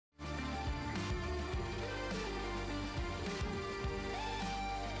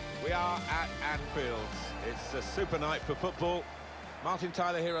We are at Anfield. It's a super night for football. Martin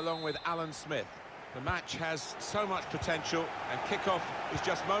Tyler here along with Alan Smith. The match has so much potential and kick-off is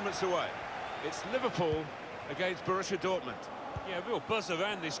just moments away. It's Liverpool against Borussia Dortmund. Yeah, real buzz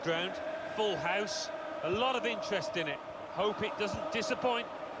around this ground. Full house, a lot of interest in it. Hope it doesn't disappoint.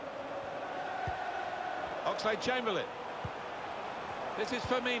 Oxlade-Chamberlain. This is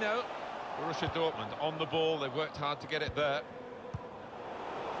Firmino. Borussia Dortmund on the ball. They've worked hard to get it there.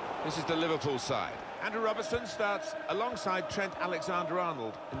 This is the Liverpool side. Andrew Robertson starts alongside Trent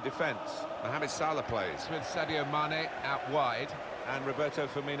Alexander-Arnold in defence. Mohamed Salah plays with Sadio Mane out wide, and Roberto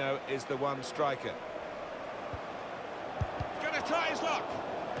Firmino is the one striker. He's going to try his luck.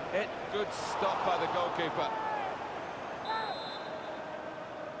 Good stop by the goalkeeper.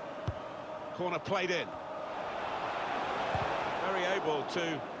 Corner played in. Very able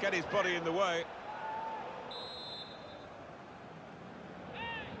to get his body in the way.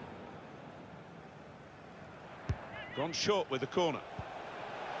 Gone short with the corner.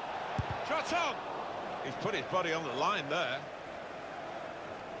 Shot on! He's put his body on the line there.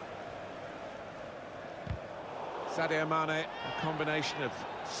 Sadio Mane, a combination of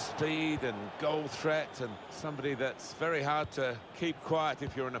speed and goal threat, and somebody that's very hard to keep quiet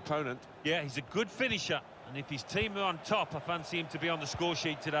if you're an opponent. Yeah, he's a good finisher, and if his team are on top, I fancy him to be on the score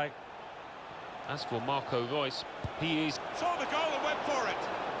sheet today. As for Marco Reus, he is... Saw the goal and went for it.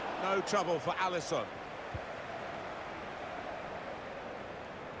 No trouble for Alisson.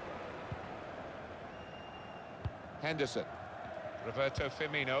 Henderson. Roberto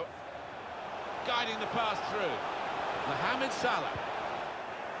Firmino. Guiding the pass through. Mohamed Salah.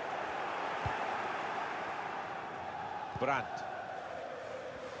 Brandt.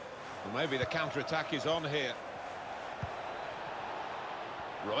 Well, maybe the counter-attack is on here.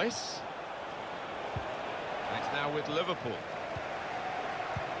 Reus. And it's now with Liverpool.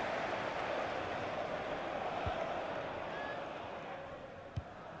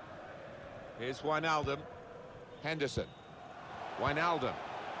 Here's Wijnaldum. Henderson. Wijnaldum.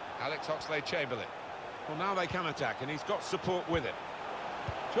 Alex Oxlade-Chamberlain. Well, now they can attack, and he's got support with it.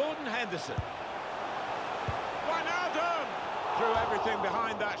 Jordan Henderson. Wijnaldum! Threw everything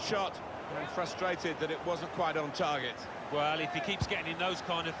behind that shot, and frustrated that it wasn't quite on target. Well, if he keeps getting in those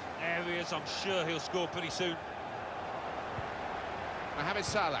kind of areas, I'm sure he'll score pretty soon. Mohamed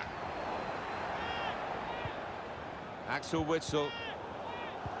Salah. Axel Witsel.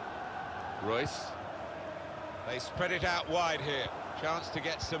 Reus. They spread it out wide here. Chance to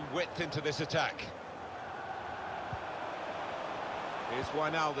get some width into this attack. Here's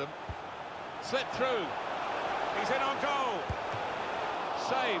Wijnaldum. Slipped through. He's in on goal.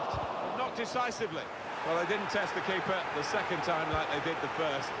 Saved, not decisively. Well, they didn't test the keeper the second time like they did the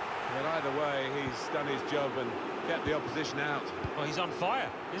first. But either way, he's done his job and kept the opposition out. Well, he's on fire,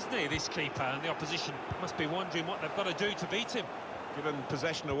 isn't he, this keeper? And the opposition must be wondering what they've got to do to beat him. Given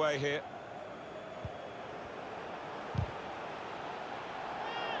possession away here.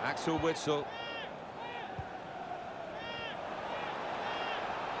 Axel Witsel.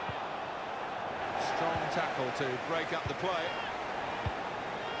 Strong tackle to break up the play.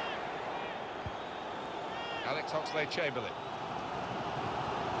 Alex Oxlade-Chamberlain.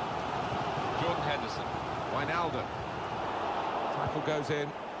 Jordan Henderson. Wijnaldum. Tackle goes in.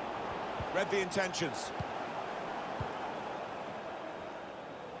 Read the intentions.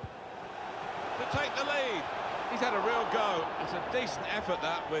 To take the lead. He's had a real go. It's a decent effort,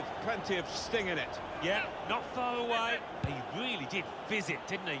 that, with plenty of sting in it. Yeah, not far away. He really did fizz it,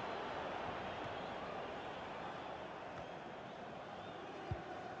 didn't he?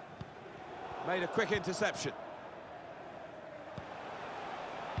 Made a quick interception.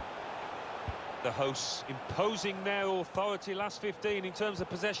 The hosts imposing their authority last 15 in terms of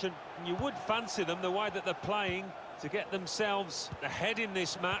possession. And you would fancy them the way that they're playing to get themselves ahead in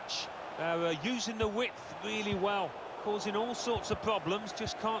this match. They're using the width really well, causing all sorts of problems,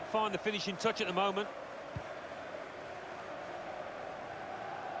 just can't find the finishing touch at the moment.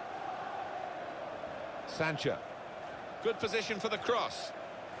 Sancho. Good position for the cross.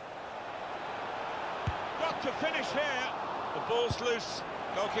 Got to finish here. The ball's loose.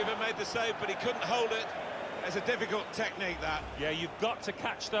 Goalkeeper made the save, but he couldn't hold it. It's a difficult technique, that. Yeah, you've got to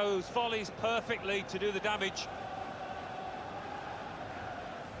catch those volleys perfectly to do the damage.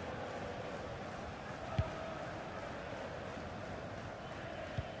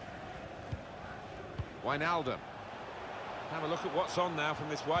 Wijnaldum. Have a look at what's on now from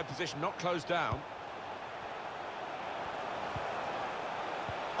this wide position, not closed down.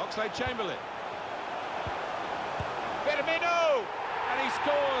 Oxlade-Chamberlain. Firmino! And he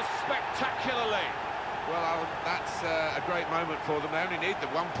scores spectacularly. Well, Alan, that's a great moment for them. They only need the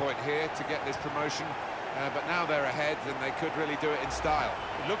 1 point here to get this promotion, but now they're ahead and they could really do it in style.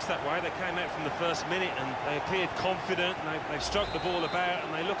 It looks that way. They came out from the first minute and they appeared confident, and they've struck the ball about,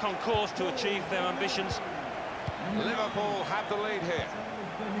 and they look on course to achieve their ambitions. Liverpool have the lead here.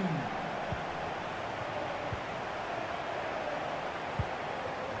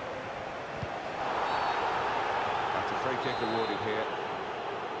 That's a free kick awarded here.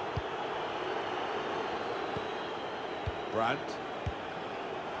 Brandt.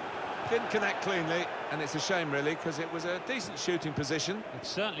 Didn't connect cleanly, and it's a shame, really, because it was a decent shooting position. It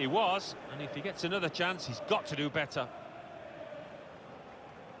certainly was, and if he gets another chance, he's got to do better.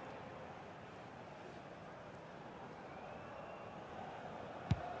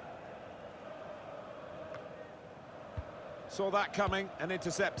 Saw that coming and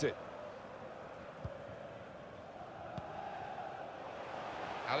intercepted.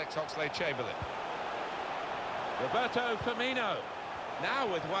 Alex Oxlade-Chamberlain. Roberto Firmino.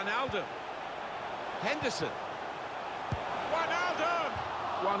 Now with Wijnaldum. Henderson. Wijnaldum!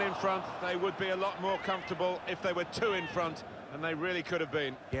 One in front. They would be a lot more comfortable if they were two in front, and they really could have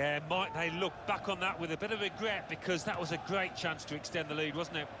been. Yeah, might they look back on that with a bit of regret, because that was a great chance to extend the lead,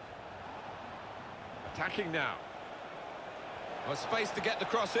 wasn't it? Attacking now. Well, space to get the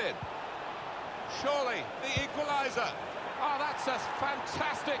cross in. Surely, the equaliser. Oh, that's a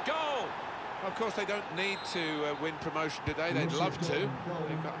fantastic goal. Of course, they don't need to win promotion today. They'd love to.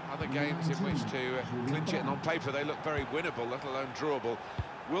 They've got other games in which to clinch it, and on paper they look very winnable, let alone drawable.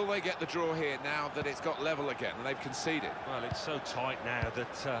 Will they get the draw here now that it's got level again and they've conceded? Well, it's so tight now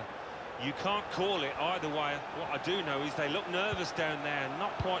that you can't call it either way. What I do know is they look nervous down there, and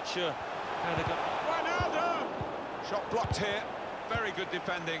not quite sure how they got... Wijnaldum! Shot blocked here. Very good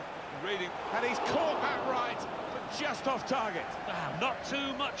defending. Reading, and he's caught that right, but just off target. Ah, not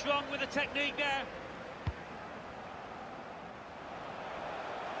too much wrong with the technique there.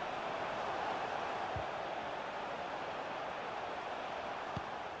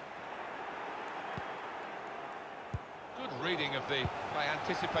 Good reading of the by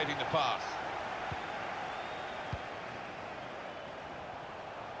anticipating the pass.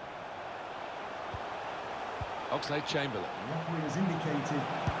 Oxlade-Chamberlain.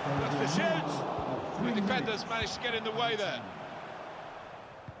 That's the shoot! The defenders managed to get in the way there.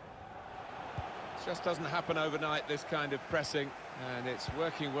 It just doesn't happen overnight, this kind of pressing, and it's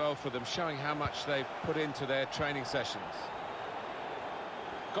working well for them, showing how much they've put into their training sessions.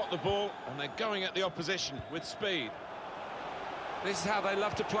 Got the ball, and they're going at the opposition with speed. This is how they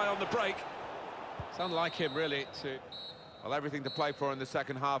love to play on the break. It's unlike him, really, to... Well, everything to play for in the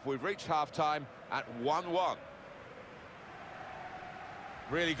second half. We've reached half-time at 1-1.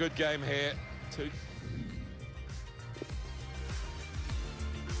 Really good game here.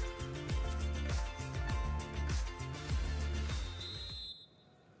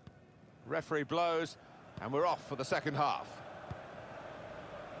 Referee blows, and we're off for the second half.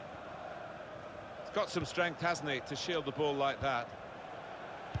 He's got some strength, hasn't he, to shield the ball like that.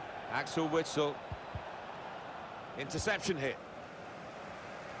 Axel Witsel. Interception hit.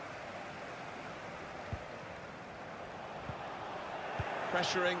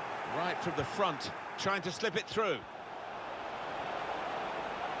 Pressuring right from the front, trying to slip it through. In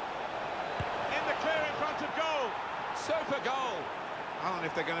the clear in front of goal. Super goal. Oh, and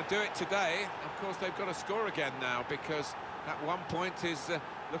if they're going to do it today, of course they've got to score again now, because that 1 point is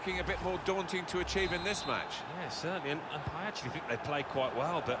looking a bit more daunting to achieve in this match. Yeah, certainly, and I actually think they played quite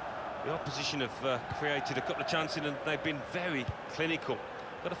well, but the opposition have created a couple of chances and they've been very clinical.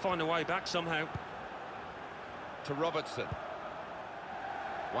 Got to find a way back somehow. To Robertson.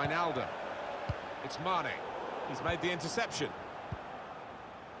 Wijnaldum. It's Mane. He's made the interception.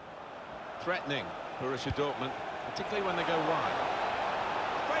 Threatening Borussia Dortmund, particularly when they go wide.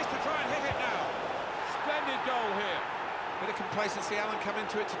 Space to try and hit it now. Splendid goal here. Bit of complacency, Alan, come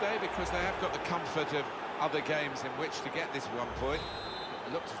into it today, because they have got the comfort of other games in which to get this 1 point.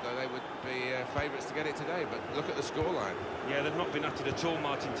 It looks as though they would be favourites to get it today, but look at the scoreline. Yeah, they've not been at it at all,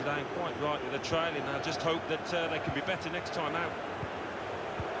 Martin, today, and quite right with the trailing. I just hope that they can be better next time out.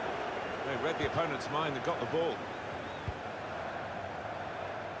 They read the opponent's mind and got the ball.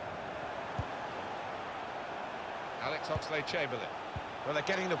 Alex Oxlade-Chamberlain. Well, they're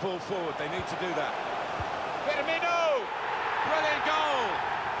getting the ball forward. They need to do that. Firmino! Brilliant goal!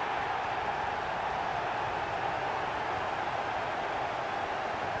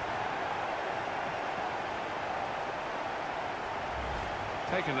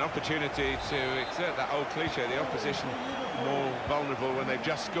 Taken an opportunity to exert that old cliche, the opposition more vulnerable when they've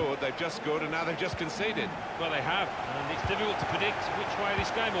just scored, and now they've just conceded. Well, they have, and it's difficult to predict which way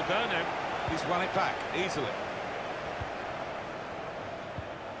this game will go now. He's won it back easily.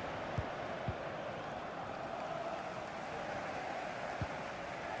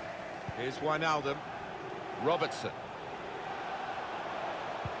 Here's Wijnaldum. Robertson.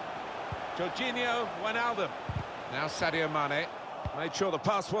 Jorginho Wijnaldum. Now Sadio Mane. Made sure the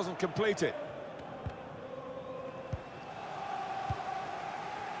pass wasn't completed.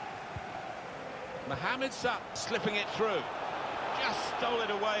 Mohamed Salah slipping it through. Just stole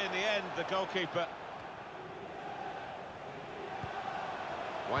it away in the end, the goalkeeper.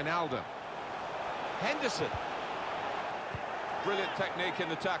 Wijnaldum. Henderson. Brilliant technique in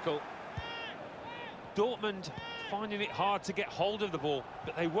the tackle. Dortmund finding it hard to get hold of the ball,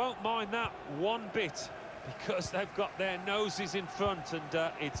 but they won't mind that one bit because they've got their noses in front,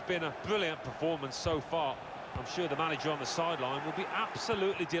 and it's been a brilliant performance so far. I'm sure the manager on the sideline will be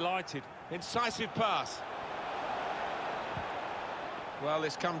absolutely delighted. Incisive pass. Well,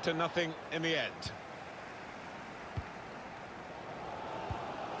 it's come to nothing in the end.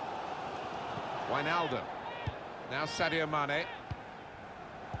 Wijnaldum. Now Sadio Mane.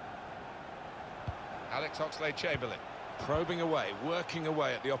 Alex Oxlade-Chamberlain probing away, working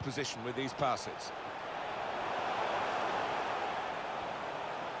away at the opposition with these passes.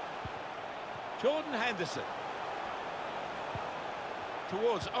 Jordan Henderson.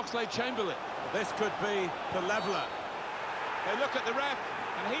 Towards Oxlade-Chamberlain. This could be the leveller. They look at the ref,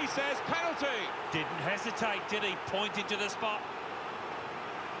 and he says penalty. Didn't hesitate, did he? Pointed to the spot.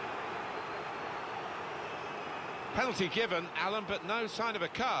 Penalty given, Alan, but no sign of a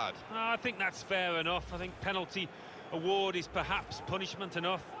card. I think that's fair enough. I think penalty award is perhaps punishment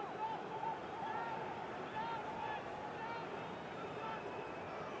enough.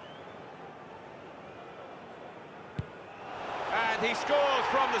 And he scores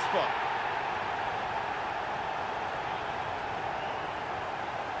from the spot.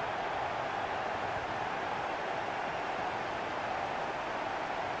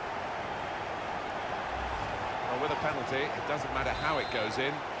 Well, with a penalty, it doesn't matter how it goes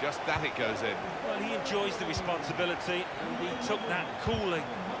in, just that it goes in. Well, he enjoys the responsibility, and he took that coolly.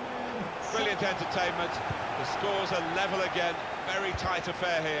 Brilliant entertainment. The scores are level again. Very tight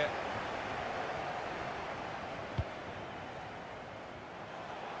affair here.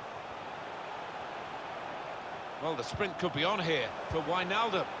 Well, the sprint could be on here for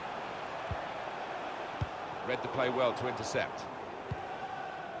Wijnaldum. Read the play well to intercept.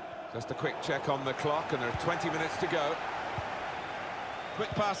 Just a quick check on the clock, and there are 20 minutes to go. Quick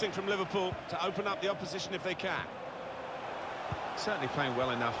passing from Liverpool to open up the opposition if they can. Certainly playing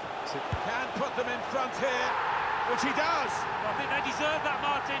well enough. So can put them in front here, which he does. Well, I think they deserve that,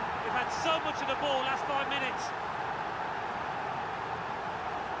 Martin. They've had so much of the ball last 5 minutes.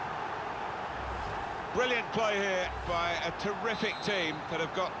 Brilliant play here by a terrific team that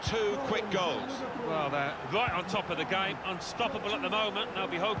have got 2 quick goals. Well, they're right on top of the game, unstoppable at the moment. They'll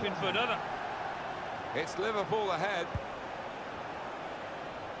be hoping for another. It's Liverpool ahead.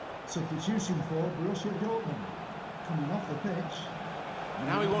 Substitution for Borussia Dortmund. Coming off the pitch.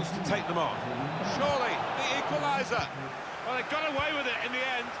 Now he wants to take them on. Surely, the equaliser. Well, they got away with it in the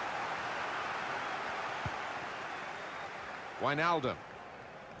end. Wijnaldum.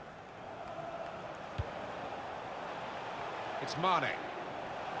 It's Mane.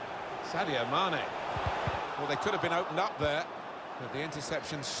 Sadio Mane. Well, they could have been opened up there, but the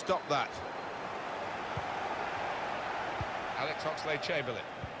interception stopped that. Alex Oxlade-Chamberlain.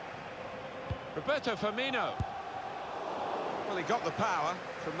 Roberto Firmino. Well, he got the power.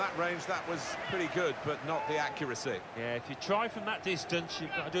 From that range, that was pretty good, but not the accuracy. Yeah, if you try from that distance,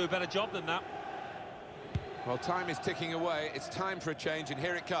 you've got to do a better job than that. Well, time is ticking away. It's time for a change, and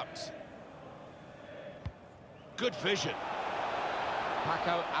here it comes. Good vision.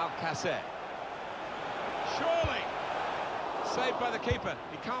 Paco Alcacer. Surely! Saved by the keeper.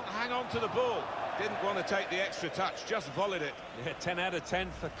 He can't hang on to the ball. Didn't want to take the extra touch, just volleyed it. Yeah, 10 out of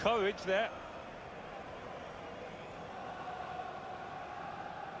 10 for courage there.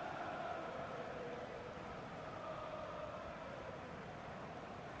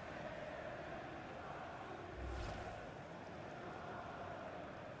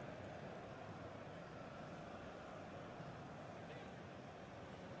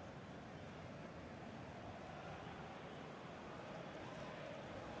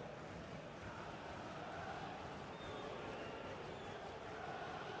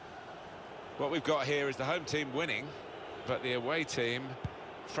 What we've got here is the home team winning, but the away team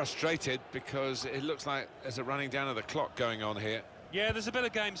frustrated because it looks like there's a running down of the clock going on here. Yeah, there's a bit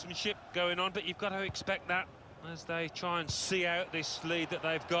of gamesmanship going on, but you've got to expect that as they try and see out this lead that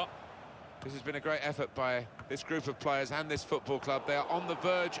they've got. This has been a great effort by this group of players and this football club. They are on the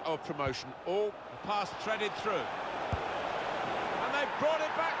verge of promotion. All the pass threaded through. And they've brought it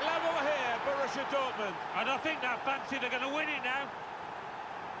back level here, Borussia Dortmund. And I think that fancy they're going to win it now.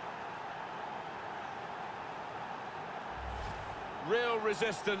 Real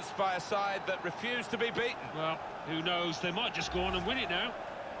resistance by a side that refused to be beaten. Well, who knows? They might just go on and win it now.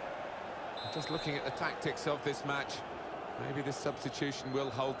 Just looking at the tactics of this match, maybe this substitution will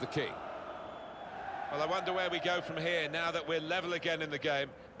hold the key. Well, I wonder where we go from here now that we're level again in the game.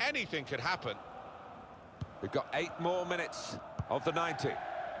 Anything could happen. We've got 8 more minutes of the 90.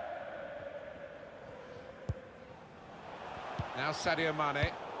 Now Sadio Mane,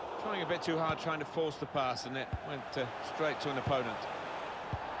 trying a bit too hard, trying to force the pass, and it went straight to an opponent.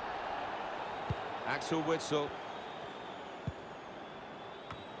 Axel Witsel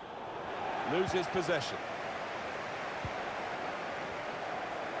loses possession.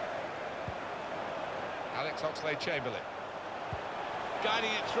 Alex Oxlade-Chamberlain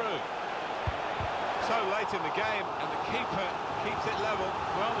guiding it through. So late in the game, and the keeper keeps it level.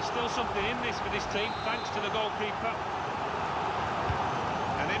 Well, there's still something in this for this team, thanks to the goalkeeper.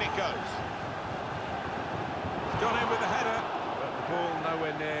 And in it goes. Gone in with the header, but the ball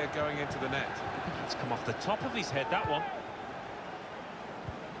nowhere near going into the net. I think it's come off the top of his head, that one.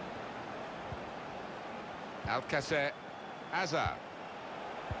 Alcacer, Hazard,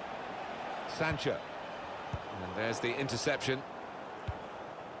 Sancho. And there's the interception.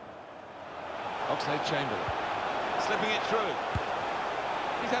 Oxlade-Chamberlain slipping it through.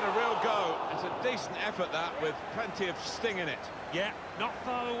 He's had a real go. It's a decent effort, that, with plenty of sting in it. Yeah, not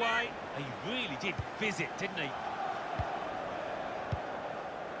far away. He really did fizz it, didn't he?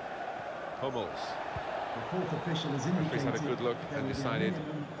 Hummels. The fourth official has indicated He's had a good look and decided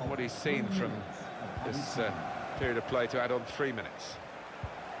what he's seen from this period of play to add on 3 minutes.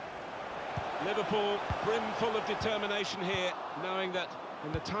 Liverpool brimful of determination here, knowing that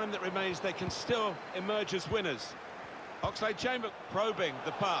in the time that remains they can still emerge as winners. Oxlade-Chamberlain probing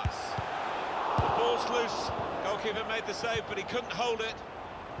the pass. The ball's loose. Goalkeeper made the save, but he couldn't hold it.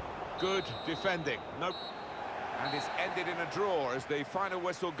 Good defending. Nope. And it's ended in a draw as the final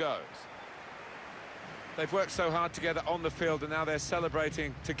whistle goes. They've worked so hard together on the field, and now they're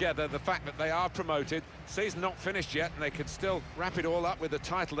celebrating together the fact that they are promoted. Season not finished yet, and they could still wrap it all up with a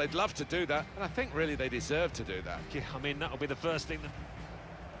title. They'd love to do that, and I think really they deserve to do that. Yeah, I mean, that'll be the first thing that